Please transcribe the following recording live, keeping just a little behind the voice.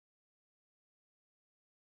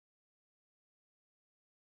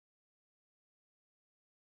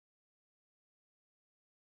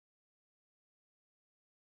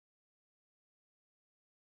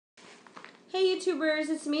Hey YouTubers,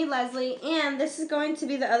 it's me Leslie, and this is going to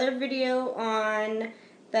be the other video on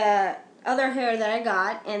the other hair that I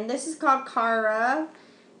got, and this is called Cara.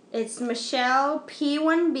 It's Michelle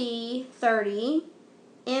P1b 30,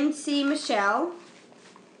 MC Michelle,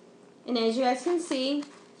 and as you guys can see,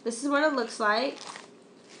 this is what it looks like,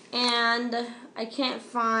 and I can't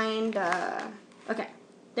find, okay,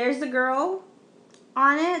 there's the girl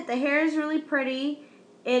on it. The hair is really pretty.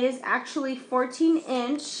 It is actually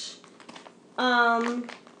 14-inch.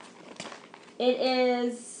 It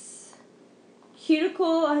is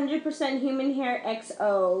cuticle 100% human hair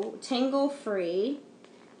XO, tangle free,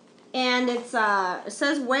 and it's it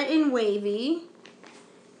says wet and wavy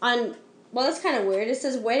on. Well, that's kind of weird. It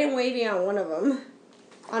says wet and wavy on one of them.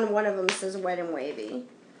 On one of them it says wet and wavy.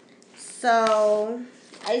 So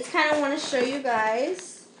I just kind of want to show you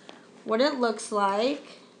guys what it looks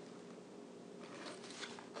like.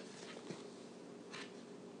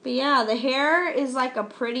 But yeah, the hair is like a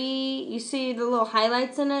pretty, you see the little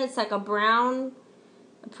highlights in it? It's like a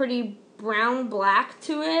pretty brown black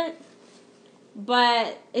to it.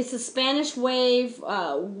 But it's a Spanish wave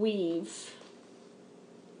weave.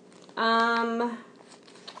 Let's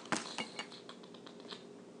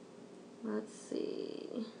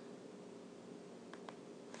see.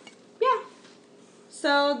 Yeah.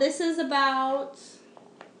 So this is about,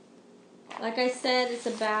 like I said, it's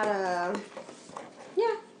about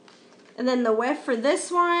yeah. And then the width for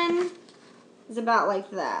this one is about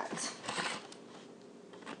like that.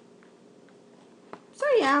 So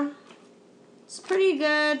yeah, it's pretty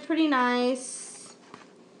good, pretty nice.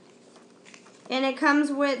 And it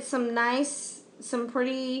comes with some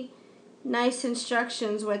pretty nice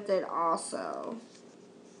instructions with it also.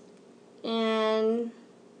 And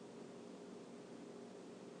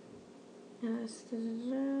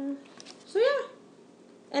so yeah.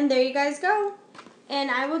 And there you guys go. And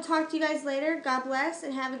I will talk to you guys later. God bless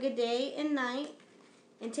and have a good day and night.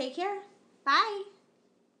 And take care. Bye.